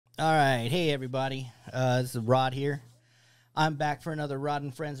All right. Hey, everybody. This is Rod here. I'm back for another Rod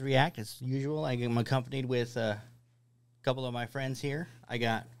and Friends React. As usual, I'm accompanied with a couple of my friends here. I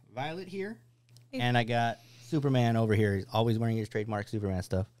got Violet here, and I got Superman over here. He's always wearing his trademark Superman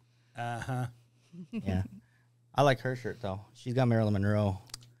stuff. Uh-huh. Yeah. I like her shirt, though. She's got Marilyn Monroe.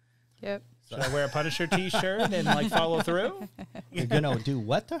 Yep. Should I wear a Punisher t-shirt and, like, follow through? You're going to do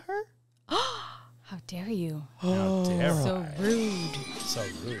what to her? How dare you? How dare So I? rude. So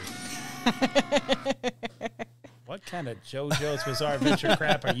rude. What kind of JoJo's Bizarre Adventure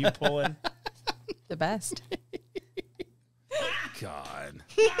crap are you pulling? The best. God.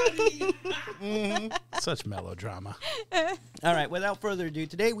 Such melodrama. All right. Without further ado,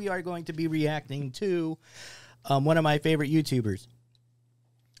 today we are going to be reacting to one of my favorite YouTubers.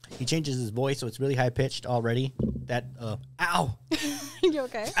 He changes his voice, so it's really high-pitched already. That, ow! You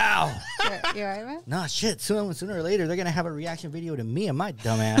okay? Ow! You all right, man? Nah, shit. Sooner or later, they're going to have a reaction video to me and my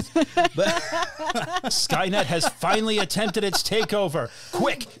dumbass. But Skynet has finally attempted its takeover.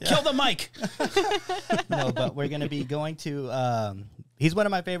 Quick, kill the mic. no, but we're going to be going to, he's one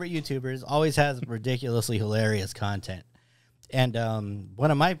of my favorite YouTubers, always has ridiculously hilarious content. And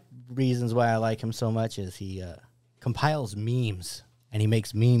one of my reasons why I like him so much is he compiles memes. And he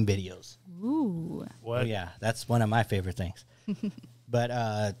makes meme videos. Ooh. What? Oh, yeah, that's one of my favorite things.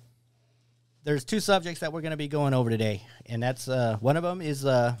 But there's two subjects that we're going to be going over today. And that's one of them is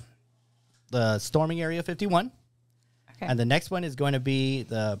the storming Area 51. Okay. And the next one is going to be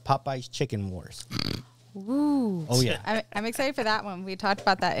the Popeyes Chicken Wars. Ooh. Oh, yeah. I'm excited for that one. We talked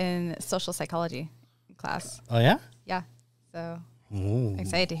about that in social psychology class. Oh, yeah? Yeah. So Ooh.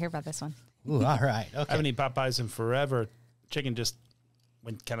 excited to hear about this one. Ooh, all right. I Okay. haven't eaten Popeyes in forever. Chicken just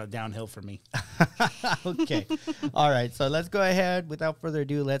went kind of downhill for me. Okay. All right. So let's go ahead. Without further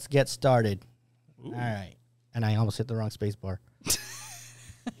ado, let's get started. Ooh. All right. And I almost hit the wrong space bar.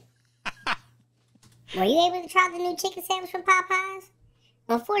 Were you able to try the new chicken sandwich from Popeyes?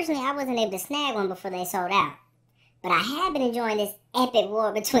 Unfortunately, I wasn't able to snag one before they sold out. But I have been enjoying this epic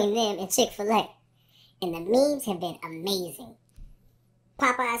war between them and Chic-Fil-A. And the memes have been amazing.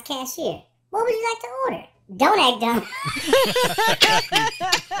 Popeyes cashier, what would you like to order? Don't act dumb.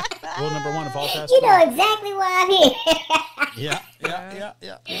 Rule number one of all fast You food. know exactly why I'm here. Yeah.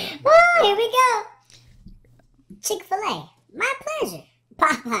 Oh, here we go. Chick-fil-A, my pleasure.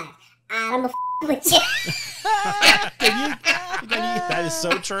 Popeyes, I'm with you. That is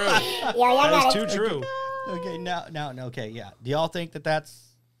so true. Yo, y'all That got is it. too true. Okay, now, okay, yeah. Do y'all think that that's...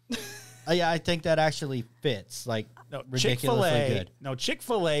 yeah, I think that actually fits, like, No, ridiculously good. No,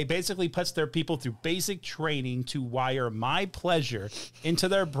 Chick-fil-A basically puts their people through basic training to wire my pleasure into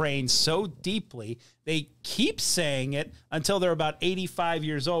their brains so deeply, they keep saying it until they're about 85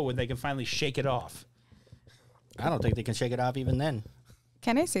 years old when they can finally shake it off. I don't think they can shake it off even then.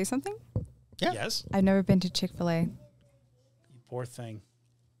 Can I say something? Yeah. Yes? I've never been to Chick-fil-A. You poor thing.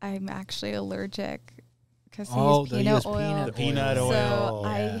 I'm actually allergic because they Oh, use they peanut use oil. peanut The peanut oil. oil. So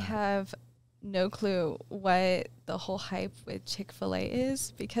I Yeah. have no clue what the whole hype with Chick-fil-A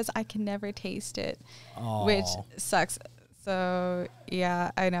is because I can never taste it, which Oh. sucks. So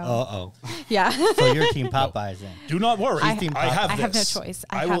yeah, I know. Uh-oh. Yeah. So you're Team Popeyes then. Do not worry. I- I have I have this. no choice.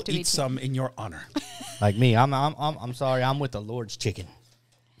 I I have will to be eat some in your honor. Like me, I'm sorry, I'm with the Lord's chicken.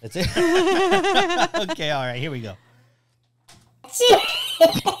 That's it. Okay, all right, here we go.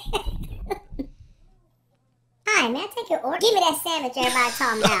 Hi, may I take your order? Give me that sandwich everybody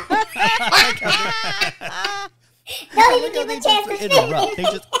talking about. Don't even give me a chance to speak. Interrupt. They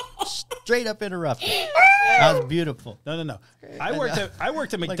just straight up interrupted. That was beautiful. No. I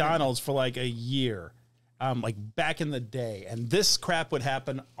worked at McDonald's for like a year, like back in the day, and this crap would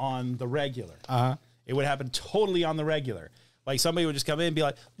happen on the regular. Uh-huh. It would happen totally on the regular. Like somebody would just come in and be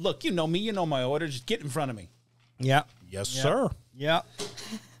like, "Look, you know me, you know my order. Just get in front of me." Yep. Yes, sir. Yep.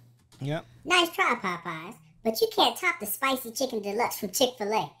 Yep. Nice try, Popeyes. But you can't top the spicy chicken deluxe from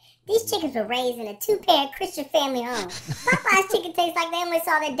Chick-fil-A. These chickens were raised in a two-parent Christian family home. Popeyes chicken tastes like they only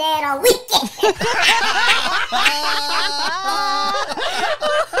saw their dad on weekend.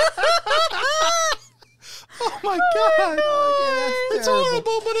 Oh my god! It's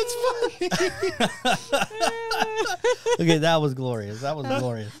horrible, but it's funny. Okay, that was glorious. That was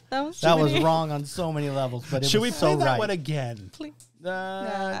glorious. That was That was funny. wrong on so many levels, but it Should was we play so that right. one again? Please.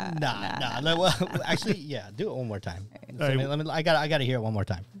 Nah. Well, actually, yeah, do it one more time. So right. let me, I got to hear it one more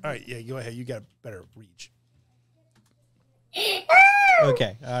time. All right, yeah, go ahead. You got better reach.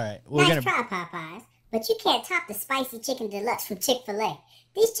 Okay, all right. We're Nice gonna. try, Popeyes. But you can't top the spicy chicken deluxe from Chick-fil-A.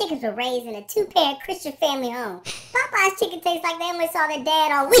 These chickens were raised in a two-parent Christian family home. Popeyes chicken tastes like they only saw their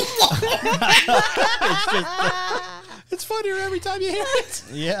dad on weekend. It's funnier every time you hear it.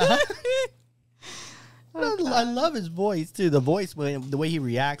 Yeah. I love his voice too. The voice, the way he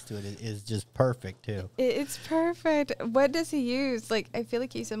reacts to it is just perfect too. It's perfect. What does he use? Like, I feel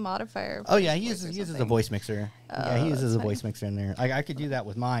like he's a modifier. Oh yeah, he uses a voice mixer. Yeah, he uses a that's voice mixer in there. I could do that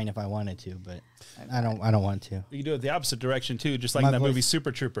with mine if I wanted to, but I don't want to. You can do it the opposite direction too, just like in that movie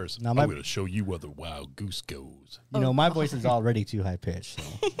Super Troopers. I'm going to show you where the wild goose goes. You know, my voice is already too high pitched.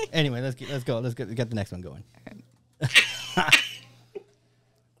 So. Anyway, let's go. Let's get the next one going.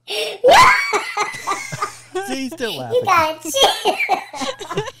 See, he's still laughing. You got shit.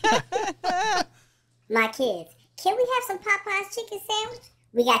 My kids, can we have some Popeyes chicken sandwich?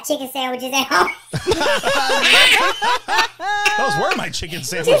 We got chicken sandwiches at home. Those were my chicken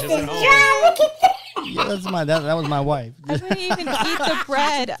sandwiches at home. Yeah, that was my wife. I wouldn't even eat the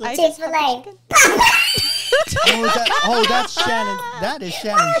bread. Chick-Fil-A. That's Shannon. That is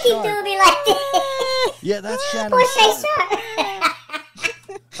Shannon Why would Sharp. you do me like this? Yeah, that's Shannon Poor Shay Sharp. Sharp.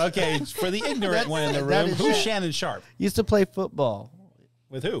 Okay, for the ignorant one in the that room, is who's Shan- Shannon Sharp? Used to play football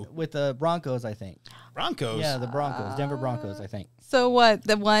With who? with the Broncos, I think. Broncos? Yeah, the Broncos, Denver Broncos, I think. So what?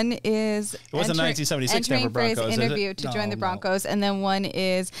 The one is It wasn't 1976 entering Denver for his Broncos, is it? interview to join No, the no. Broncos, and then one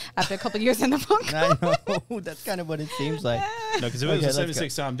is after a couple years in the Broncos. I know. That's kind of what it seems like. No, because if it was Okay, the let's go.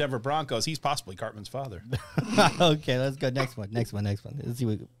 76 Denver Broncos, he's possibly Cartman's father. Okay, let's go. Next one. Let's see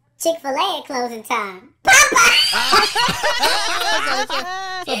what. Chick-fil-A at closing time.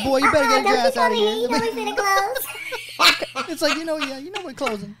 So, boy, you better get your ass out of You here. know we finna close. It's like, we're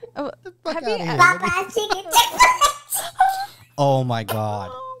closing. Oh, The fuck have out of you- here. Popeyes chicken. Chick-fil-A. Oh my god.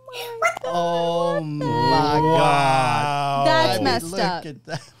 Oh my god. That's I mean, messed look up. at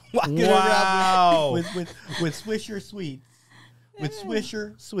that. Walking Wow. around with Swisher Sweets. With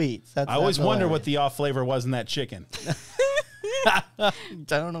Swisher Sweets. I always that's wonder what hilarious. the off flavor was in that chicken. I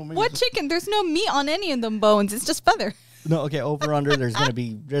don't know. Maybe What chicken? There's no meat on any of them bones. It's just feather. No, okay, over under. There's gonna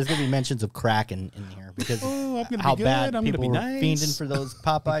be mentions of crack in here because I'm gonna how be good, bad I'm gonna people be were nice. fiending for those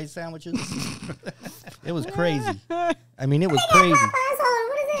Popeyes sandwiches. It was crazy. I mean, it was crazy. Popeyes, hold on.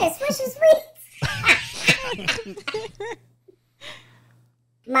 What is this? Swisher Sweets.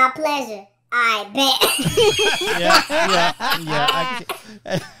 My pleasure. I bet. Yeah.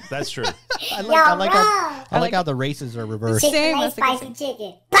 That's true. I Y'all like wrong. how the races are reversed. Same, Chick-fil-A that's a good spicy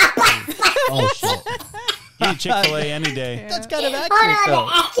chicken. Popeyes. Oh shit. Give me Chick-fil-A any day. That's kind of Hold accurate on, though.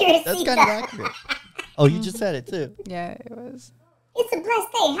 the accuracy. That's kind of accurate. Oh, you just said it too. Yeah, it was. It's a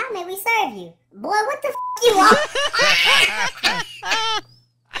blessed day. How may we serve you? Boy, what the you want?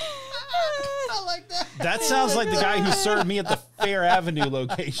 I like that. That sounds like the guy who served me at the Fair Avenue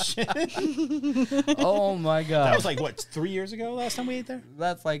location. Oh my god. That was like, what, 3 years ago last time we ate there?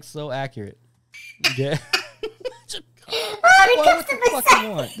 That's like so accurate. Yeah. Oh, the What the customer fuck you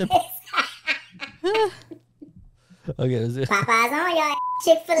want? Okay, is it? Popeyes on y'all.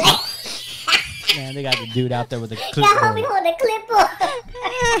 Chick-fil-A. Man, they got the dude out there with a Y'all homie clipboard. hold the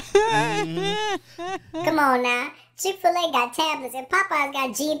clipboard. Come on now. Chick-fil-A got tablets and Popeyes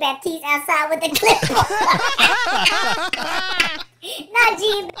got Jean Baptiste outside with the clipboard. Not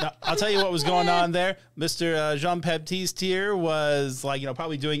Jean. Now, I'll tell you what was going on there. Mr. Jean-Baptiste here was like,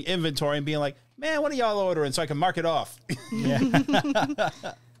 probably doing inventory and being like, man, what are y'all ordering so I can mark it off?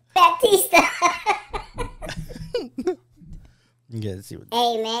 Baptista. Yeah, let's see what.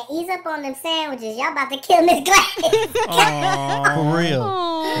 Hey man, ease up on them sandwiches. Y'all about to kill Miss Gladys. For real.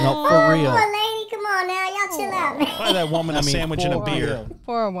 No, for Poor real. lady, come on now. Y'all chill out, man. Buy that woman a sandwich and a for beer. real.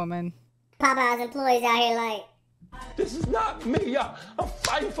 Poor woman. Popeyes employees out here like, This is not me, y'all. I'm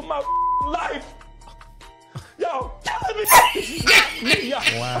fighting for my life. Y'all killing me. This is not me, y'all.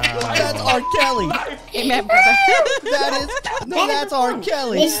 That's R. Kelly. Amen, brother. That is. No, that's R.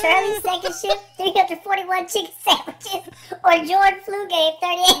 Kelly. Miss Shirley's second shift, 341 chicken sandwiches, or Jordan Flu gave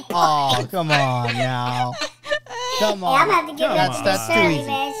 38. Oh, come on now. Come Hey, I'm on. gonna have to give that to That's Miss too Shirley, easy.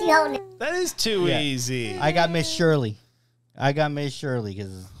 man. She holding it. That is too Yeah. easy. I got Miss Shirley.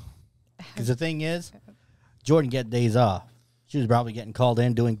 Because the thing is, Jordan get days off. She was probably getting called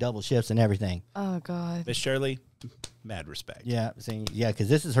in, doing double shifts and everything. Oh God. Miss Shirley, mad respect. Yeah, because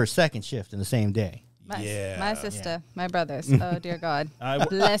this is her second shift in the same day. My sister, my brothers. Oh dear God. I-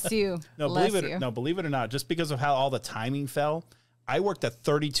 Bless you. No, Bless believe it. you. No, believe it or not, just because of how all the timing fell, I worked a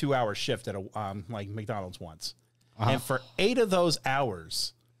 32-hour shift at a like McDonald's once, and for 8 of those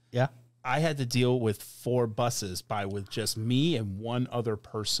hours, Yeah. I had to deal with 4 buses with just me and one other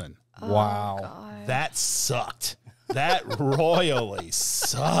person. Wow. That sucked. That royally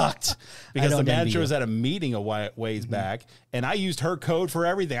sucked because the don't envy manager you. was at a meeting a ways back, and I used her code for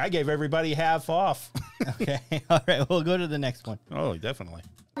everything. I gave everybody half off. Okay. All right. We'll go to the next one. Oh, definitely.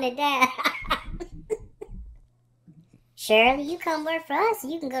 Holding it down. Shirley, you come work for us,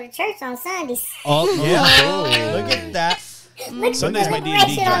 and you can go to church on Sundays. Oh, yeah. Look at that. Look, Sunday's my the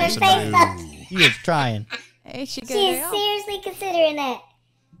D&D direction on her game, face. though. He is trying. Hey, she She is seriously considering that.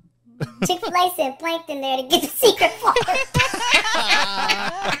 Chick-fil-A sent Plankton there to get the secret formula.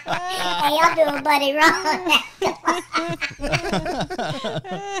 Hey, y'all doing Buddy wrong.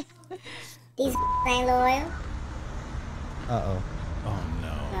 These ain't loyal. Uh-oh. Oh no.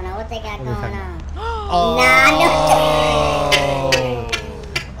 I don't know what they got going talking on. Oh. Nah,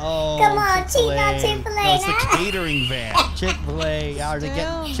 Oh. Come on, cheat on Chick-fil-A. Chick-fil-A No, it's the now. catering van. Chick-fil-A. Are they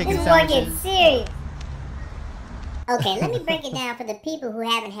getting chicken This boy getting sandwiches? serious. Okay, let me break it down for the people who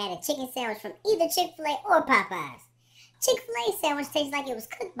haven't had a chicken sandwich from either Chick-fil-A or Popeyes. Chick-fil-A sandwich tastes like it was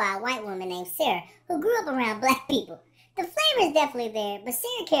cooked by a white woman named Sarah who grew up around black people. The flavor is definitely there, but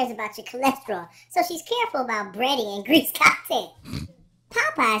Sarah cares about your cholesterol, so she's careful about breading and grease content.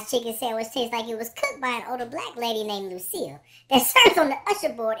 Popeye's chicken sandwich tastes like it was cooked by an older black lady named Lucille that serves on the usher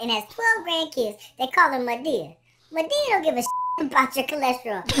board and has 12 grandkids that call her Madea. Madea don't give a about your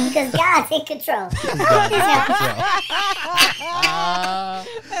cholesterol because God's in control. I hope this helps.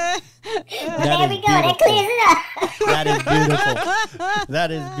 There we go. That clears it up. That is beautiful.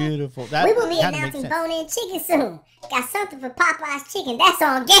 That is beautiful. That We will be kinda makes announcing sense. bone-in chicken soon. Got something for Popeye's chicken. That's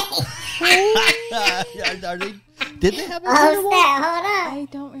on game. Are they? Did they have a Oh, dinner one? snap. Hold on. I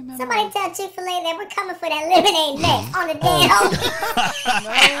don't remember. Somebody tell Chick-fil-A that we're coming for that lemonade next on the dead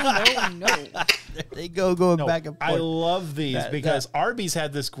home. No. There they go, going No, back and I forth. love these That- because Arby's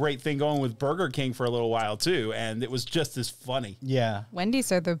had this great thing going with Burger King for a little while too, and it was just as funny. Yeah.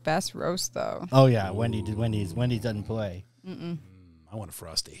 Wendy's are the best roast, though. Oh yeah. Wendy's doesn't play. I want a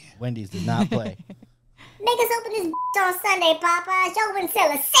Frosty. Wendy's does not play. Make us open this on Sunday, Popeyes. Y'all wouldn't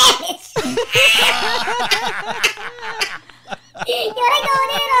sell a sandwich. Yo, they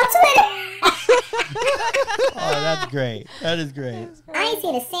going in on Twitter. Oh, that's great. That is great. I ain't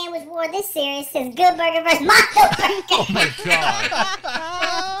seen a sandwich war this serious since Good Burger vs. Mondo Burger. Oh my god!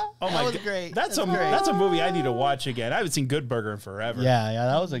 Oh That my was god! great. That's a That's great. that's a movie I need to watch again. I haven't seen Good Burger in forever. Yeah,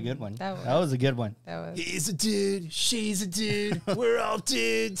 that was a good one. That That was a good one. That was. He's a dude. She's a dude. We're all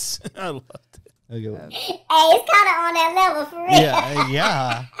dudes. I loved it. Okay. Hey, it's kind of on that level for real.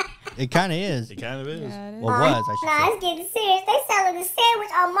 Yeah. It kind of is. It kind of is. Yeah, it is. Well, was, I should Nah, say. it's getting serious. They selling the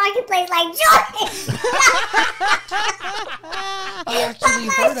sandwich on Marketplace like Jordan. I actually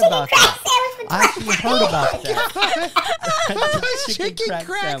heard about that. Sandwich for I actually heard about that. Chicken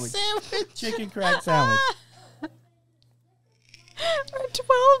crack sandwich. Chicken crack sandwich. For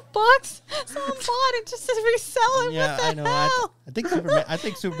 $12, someone bought it just to resell it. Yeah, what the I know. hell? I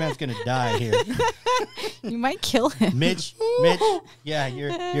think Superman's gonna die here. You might kill him. Mitch. Yeah,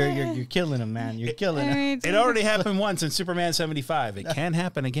 you're killing him, man. You're killing him. Alright. It already happened once in Superman 75. It can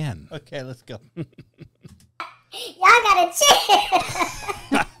happen again. Okay, let's go. Y'all got a chicken.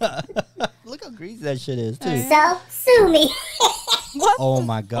 Look how greasy that shit is, too. So, sue me. Oh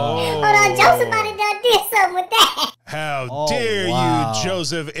my god. Hold on, Joseph might have done did something with that. How Oh, dare wow. you,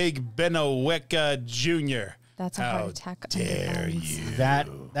 Joseph Igbenoweka Jr.? That's a How heart attack. on your dare bones. you? That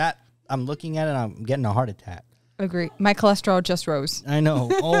I'm looking at it. I'm getting a heart attack. Agree. My cholesterol just rose. I know.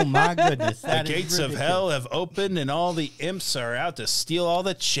 Oh my goodness. The That is gates of ridiculous. hell have opened, and all the imps are out to steal all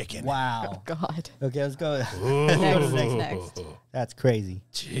the chicken. Wow. God. Okay, let's go. Next. That's crazy.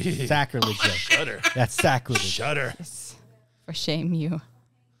 Gee. Sacrilege. Joe. Shudder. That's sacrilege. Shudder. For shame, you.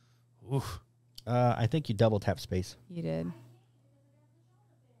 Oof. I think you double tap space. You did.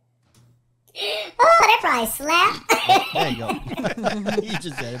 Oh, that probably slapped. There you go. You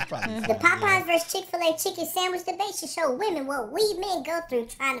just said it probably. The Popeyes vs. Chick-fil-A chicken sandwich debate should show women what we men go through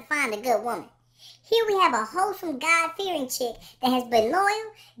trying to find a good woman. Here we have a wholesome, God-fearing chick that has been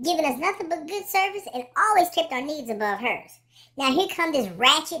loyal, given us nothing but good service, and always kept our needs above hers. Now here comes this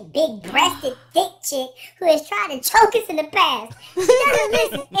ratchet, big-breasted, thick chick who has tried to choke us in the past. She doesn't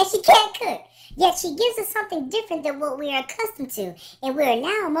listen, and she can't cook. Yet she gives us something different than what we are accustomed to, and we are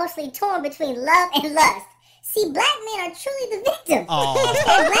now mostly torn between love and lust. See, black men are truly the victims. Aw.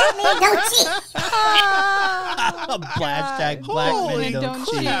 And black men don't cheat. Hashtag black Holy men don't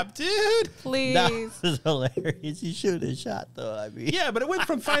cheat. crap, dude. Please. That was hilarious. You should have shot though. I mean, Yeah, but it went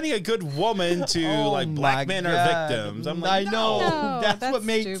from finding a good woman to Oh like my black men are God. victims. I'm I like, know. No, that's that's what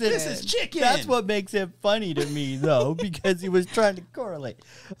makes stupid. it. This is chicken. That's what makes it funny to me though, because he was trying to correlate.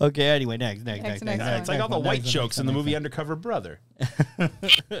 Okay. Anyway, next. Next It's like all the white jokes in the movie Undercover Brother.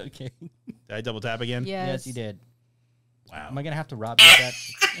 Okay. Did I double tap again? Yes. Yes, you did. Wow. Am I gonna have to rob you of that?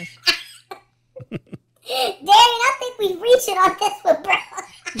 Darian, I think we've reached it on this one, bro.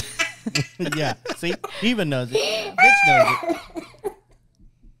 Yeah. See, he even knows it. Mitch knows it.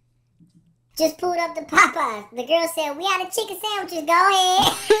 Just pulled up to Popeyes. The girl said, "We out of chicken sandwiches. Go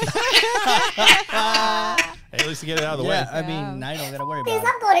ahead." Hey, at least to get it out of the Yeah, way. I mean, I don't gotta worry Because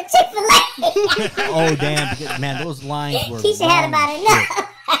about I'm going to Chick-fil-A. it. Oh damn, man, those lines were. Keisha had long about as enough. shit.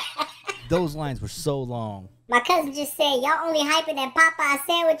 Those lines were so long. My cousin just said, y'all only hyping that Popeye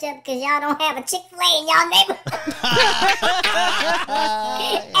sandwich up because y'all don't have a Chick-fil-A in y'all neighborhood.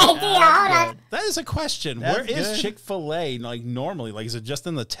 Hey, Tia, hold on. That is a question. That's Where is good. Chick-fil-A like normally? Like, is it just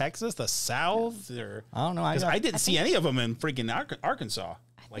in the Texas, the South, or? I don't know. Because I didn't see any of them in freaking Arkansas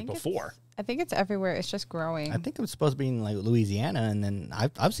like before. I think it's everywhere. It's just growing. I think it was supposed to be in like Louisiana, and then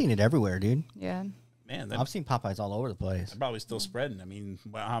I've seen it everywhere, dude. Yeah. Man, I've seen Popeyes all over the place. they're probably still spreading. I mean,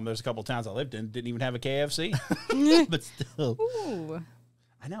 there's a couple towns I lived in didn't even have a KFC. But still, Ooh.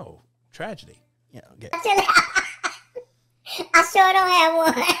 I know, tragedy. yeah. Okay. I sure don't have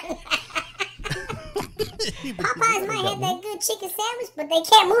one. Popeyes might have that good chicken sandwich, but they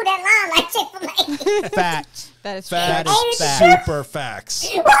can't move that line like Chick-fil-A. Facts. That is That true. is fact. Super facts.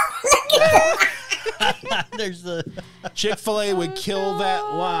 Look at the There's the. Chick-fil-A would kill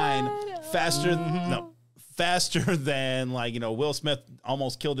that line faster. Faster than Will Smith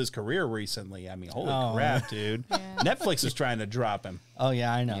almost killed his career recently. I mean, holy crap, dude. Yeah. Netflix is trying to drop him. Oh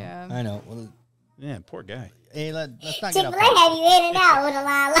yeah, I know. Yeah. I know. Well, Yeah, poor guy. hey, let's not get Chick-fil-A up. have you in and out with a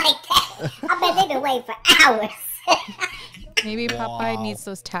line like that. I bet they've been waiting for hours. Maybe Popeye Wow. needs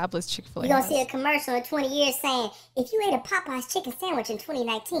those tablets Chick-fil-A You're going to has. see a commercial in 20 years saying, if you ate a Popeyes chicken sandwich in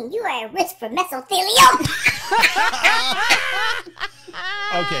 2019, you are at risk for mesothelioma.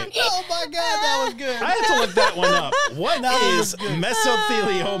 Okay. Oh my God, that was good. I had to look that one up. What That is was good.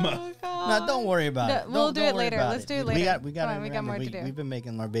 mesothelioma? No, don't worry about No, it. we'll Don't do it worry later. about Let's it. do it We later. got Come on, we got remember, more to do. We've been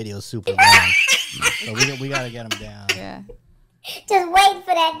making our videos super long, so we got to get them down. Yeah. Just waiting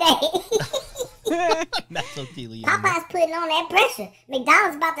for that day. Mesothelioma. Popeyes putting on that pressure.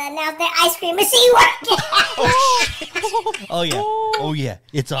 McDonald's about to announce their ice cream machine working. Oh yeah. Oh yeah.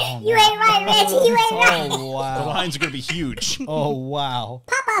 It's on. You ain't right, Reggie. You ain't right. Oh The wow. lines are going to be huge. Oh wow.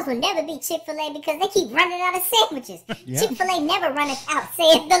 Popeyes will never beat Chick-fil-A because they keep running out of sandwiches. Yeah. Chick-fil-A never runneth out,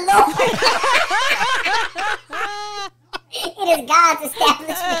 saith the Lord. It is God's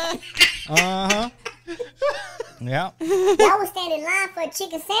establishment. Uh-huh. Yeah. Y'all will stand in line for a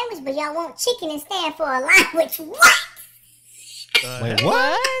chicken sandwich, but y'all want chicken and stand for a line with what? Wait,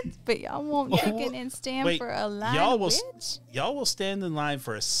 what? But y'all won't chicken and stand Wait, for a line y'all will which? y'all will stand in line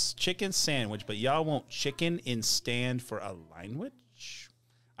for a chicken sandwich, but y'all won't chicken and stand for a language?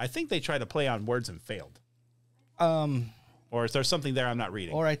 I think they tried to play on words and failed. Or is there something there I'm not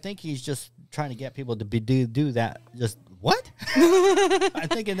reading? Or I think he's just trying to get people to do that. Just what? I'm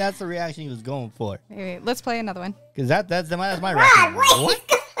thinking that's the reaction he was going for. Wait, let's play another one. Because that's my Rod, reaction. what is What?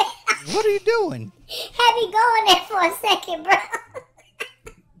 going on? What are you doing? Have you going there for a second, bro?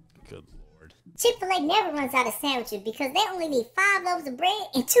 Good Lord. Chick-fil-A never runs out of sandwiches because they only need 5 loaves of bread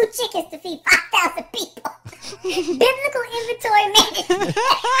and 2 chickens to feed 5,000 people. Biblical inventory management.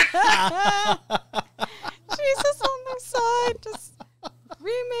 Jesus on their side, just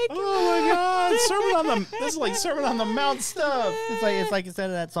remake. Oh my God! This is like Sermon on the Mount stuff. It's like instead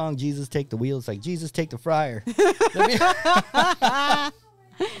of that song, Jesus take the wheel, it's like Jesus take the fryer.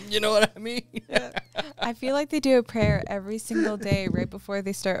 You know what I mean? I feel like they do a prayer every single day right before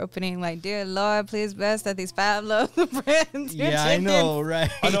they start opening. Like, dear Lord, please bless that these 5 loaves of bread. And 2 Yeah, I chickens." know,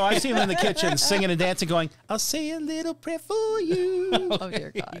 right? Oh no, I see him in the kitchen singing and dancing, going, "I'll say a little prayer for you." Oh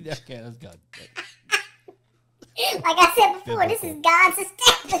dear God. Okay, that's good. Like I said before, this is God's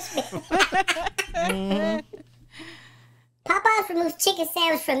establishment. Popeyes removes chicken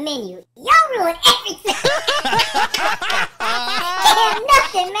sandwich from menu. Y'all ruin everything. They have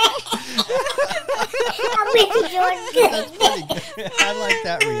nothing, man. I'm with you, Jordan. That's Good. pretty good. I like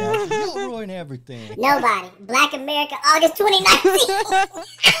that reaction. You'll ruin everything. Nobody. Black America, August 2019.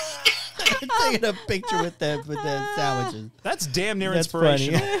 Taking a picture with the sandwiches. That's damn near That's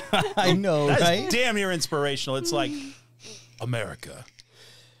inspirational. funny. I know, That's right? damn near inspirational. It's like America,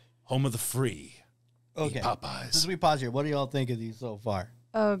 home of the free. Okay. Eat Popeyes. As we pause here, what do y'all think of these so far?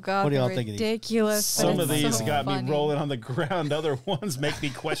 Oh God, What do y'all they're think of these? ridiculous. Some but of it's these so got funny. me rolling on the ground. Other ones make me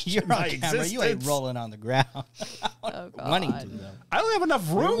question You're my on camera. existence. You ain't rolling on the ground. Oh God. Wanting to, though. I don't have enough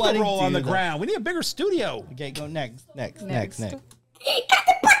room to wanting roll on to, the though. ground. We need a bigger studio. Okay, go next. Next. Got the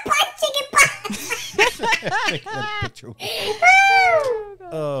Popeyes chicken pie. Take that picture.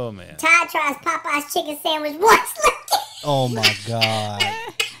 Oh man. Todd tries Popeyes chicken sandwich once. Oh my God.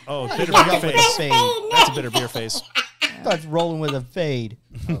 Oh, bitter Got beer with face. the fade. That's a bitter beer face. Starts rolling with a fade.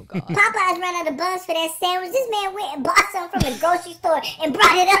 Oh God. Popeyes ran out of buns for that sandwich. This man went and bought some from the grocery store and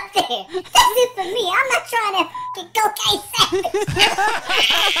brought it up there. That's it for me. I'm not trying to fucking cocaine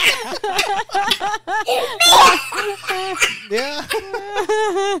sandwich. Yeah.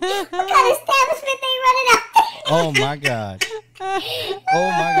 What kind of establishment they running up there? Oh my God.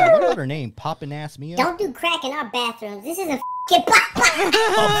 Oh my God. What about her name? Poppin' Ass Mia? Don't do crack in our bathrooms. This isn't fucking Popeyes.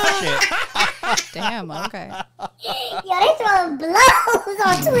 Oh shit. Damn. Okay. Yo, they throwing blows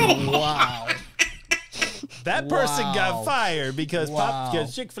on Twitter. Wow. That person Wow. got fired because Wow.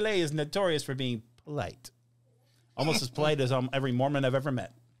 because Chick-fil-A is notorious for being polite. Almost as polite as every Mormon I've ever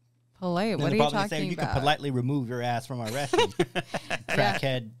met. Polite. Then What are they're you probably talking saying, you about? can politely remove your ass from our restroom.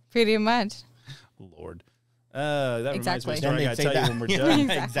 Crackhead. Pretty much. Lord. That reminds me Exactly. of a story I Then gotta they'd tell say you that. when we're Yeah, done.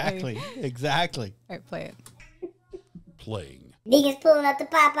 Exactly. All right, play it. Playing. Niggas pulling up the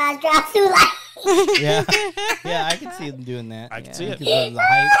Popeyes drive-thru like. Yeah. Yeah, I can see them doing that. I can see it. Because of the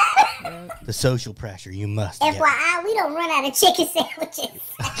hype, the social pressure, you must get. FYI, we don't run out of chicken sandwiches.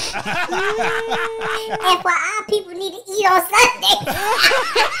 FYI, people need to eat on Sunday.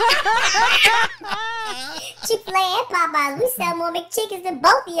 Chick-fil-A and Popeyes, we sell more McChickens than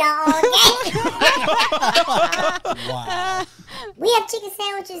both of y'all all day. Wow. We have chicken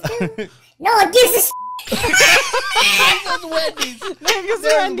sandwiches too. No one gives a shit. There's Wendy's. There's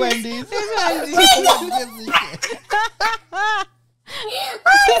Wendy's. Oh, this is getting too good. Wow.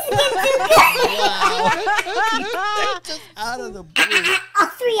 Just out of the blue. All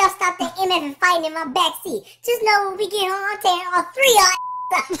three of y'all stop that MF and fighting in my backseat. Just know when we get home, I'm tearing all three of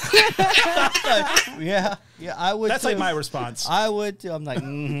y'all. Yeah, I would. That's too. like my response. I would too. I'm like,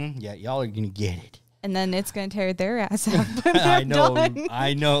 yeah, y'all are gonna get it. And then it's gonna tear their ass up. when I they're know, done.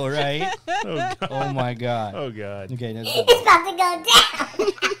 I know, right? Oh, God. Oh my God. Oh, God. Okay, that's It's about to go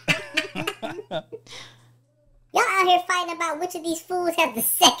down. Y'all out here fighting about which of these foods has the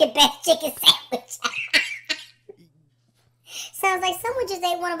second best chicken sandwich. Sounds like someone just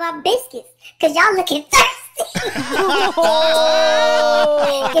ate one of our biscuits. Cause y'all looking thirsty.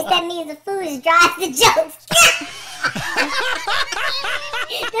 Guess that means the food is dry as the jokes.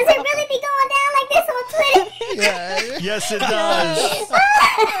 Does it really be going down like this on Twitter? yeah. Yes, it does.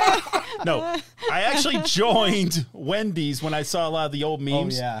 No, I actually joined Wendy's when I saw a lot of the old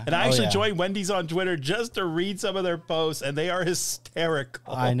memes. yeah. And I Oh, actually yeah. joined Wendy's on Twitter just to read some of their posts, and they are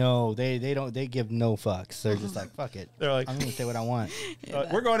hysterical. I know they give no fucks. They're just like, fuck it. They're like, I'm gonna say what I want.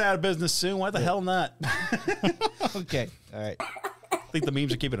 we're going out of business soon. Why the hell not? Okay, all right. I think the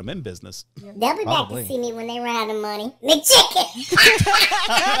memes are keeping them in business. They'll be back Probably. to see me when they run out of money. McChicken!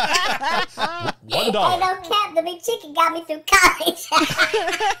 $1. Ain't no cap, the McChicken got me through college.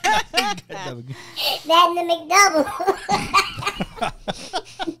 That and the McDouble.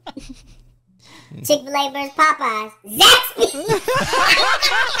 Chick-fil-A versus Popeyes. Zaxby!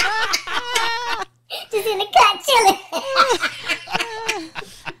 Just in the cut chilling.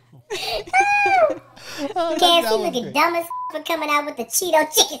 KFC looking dumb as for coming out with the Cheeto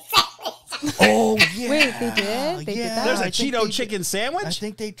chicken sandwich. Oh yeah. Wait, they did? They did that? There's a I think Cheeto they- chicken sandwich? I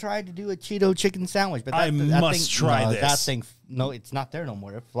think they tried to do a Cheeto chicken sandwich, but I that must try no, this. That thing, no, it's not there no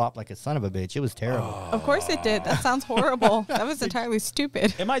more. It flopped like a son of a bitch. It was terrible. Of course it did. That sounds horrible. That was entirely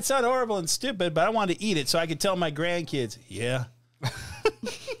stupid. It might sound horrible and stupid, but I wanted to eat it so I could tell my grandkids, yeah,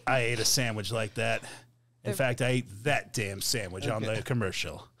 I ate a sandwich like that. In fact, I ate that damn sandwich on the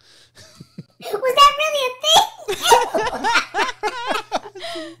commercial. Was that really a thing?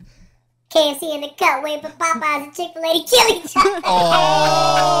 KFC in the cut, waiting for Popeyes and Chick-fil-A to kill each other.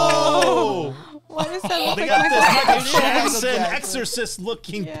 Oh! Why does that look They like got this Michael Michael Jackson. Jackson Jackson.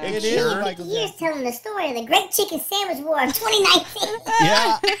 exorcist-looking Yeah. It picture. is Michael Years Jackson. telling the story of the Great Chicken Sandwich War of 2019.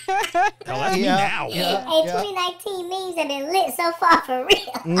 Yeah. Hell, that's me Yeah. now. Yeah. Hey, 2019 memes have been lit so far for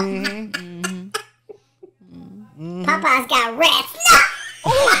real. Popeyes got rats.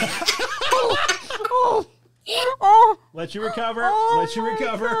 Oh, Let you recover. Oh Let you my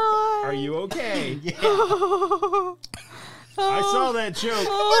recover. God. Are you okay? oh. I saw that joke.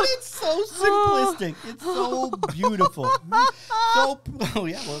 But it's so simplistic. It's so beautiful. Oh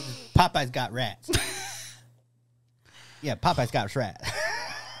yeah, well, Popeye's got rats. Yeah, Popeye's got rats.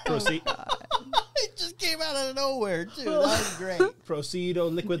 Proceed. It just came out of nowhere too. That was great. Proceed, oh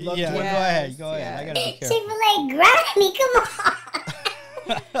liquid love. Yeah, twin. go ahead. Go ahead. I gotta be careful. Chick-fil-A grimy, come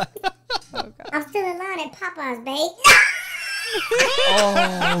on. I'm still in line at Popeyes, babe.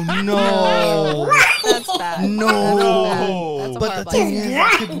 Oh no. That's bad. No. That's bad. That's a But the hard thing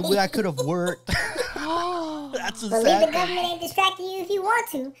life. is, I could have worked. Oh, That's That's a Believe sad the thing. government ain't distracting you if you want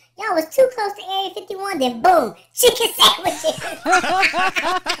to. Y'all was too close to Area 51, then boom, chicken sandwiches.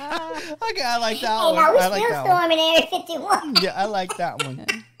 Okay, I like that Hey, one. now we I like still that one. storming Area 51. Yeah, I like that one.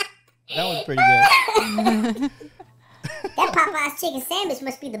 That was pretty good. That Popeye's chicken sandwich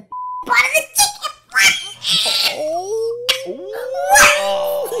must be the part of the chicken.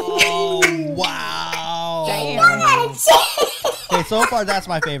 Oh, wow. Damn. Y'all got a chicken. Okay, so far that's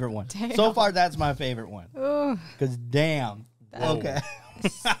my favorite one. Damn. So far that's my favorite one. Ooh, Cause damn. Okay.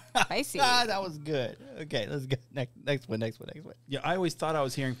 spicy. Ah, that was good. Okay, let's go next one. Yeah, I always thought I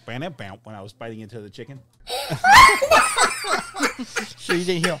was hearing bam bam when I was biting into the chicken. Sure you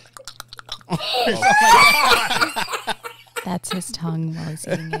didn't hear. That's his tongue while he's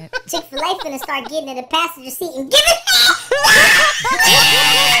eating it. Chick-fil-A finna start getting in the passenger seat and giving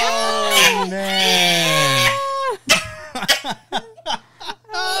Oh man.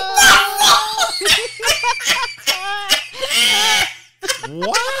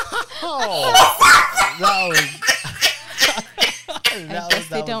 Wow! That was. I guess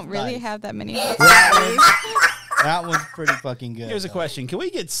they don't really have that many. That one's pretty fucking good. Here's a though. question: can we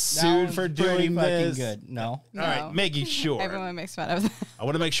get That sued one's for pretty doing fucking this? good. No. All right, making sure. Everyone makes fun of that. I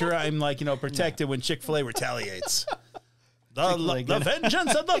want to make sure I'm protected when Chick-fil-A retaliates. Chick-fil-A The good.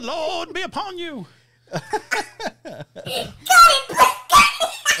 vengeance of the Lord be upon you.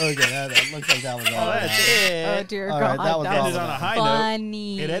 Okay, that looks like that was all. Oh, that's it. Oh dear All God, right, that was that all was Ended on a high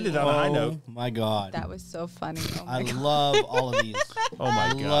funny. note. It ended on a high note. Oh my god. That was so funny. Oh my I God. love all of these. Oh my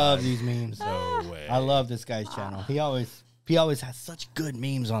I god! love these memes. No way. I love this guy's channel. He always has such good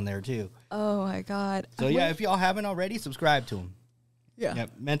memes on there too. Oh my God. So yeah, if y'all haven't already, subscribe to him. Yeah.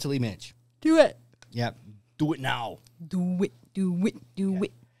 Yep, Mentally Mitch. Do it. Yep, do it now. Do it. Do it. Do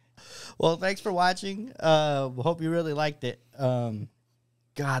it. Well, thanks for watching. Hope you really liked it.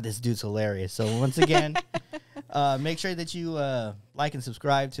 God, this dude's hilarious. So once again, make sure that you like and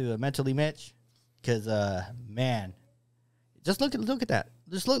subscribe to Mentally Mitch, because man, just look at that.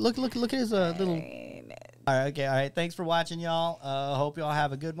 Just look at his little. All right, okay, all right. Thanks for watching, y'all. Hope y'all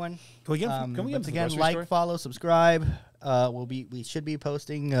have a good one. Can we get Once some again, grocery like, store? follow, subscribe. We should be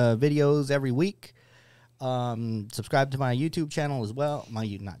posting videos every week. Subscribe to my YouTube channel as well.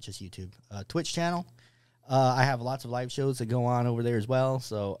 Not just YouTube, Twitch channel. I have lots of live shows that go on over there as well.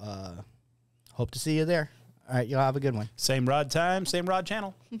 So hope to see you there. All right, y'all have a good one. Same Rod time, same Rod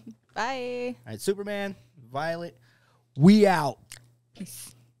channel. Bye. All right, Superman, Violet, we out.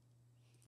 Peace.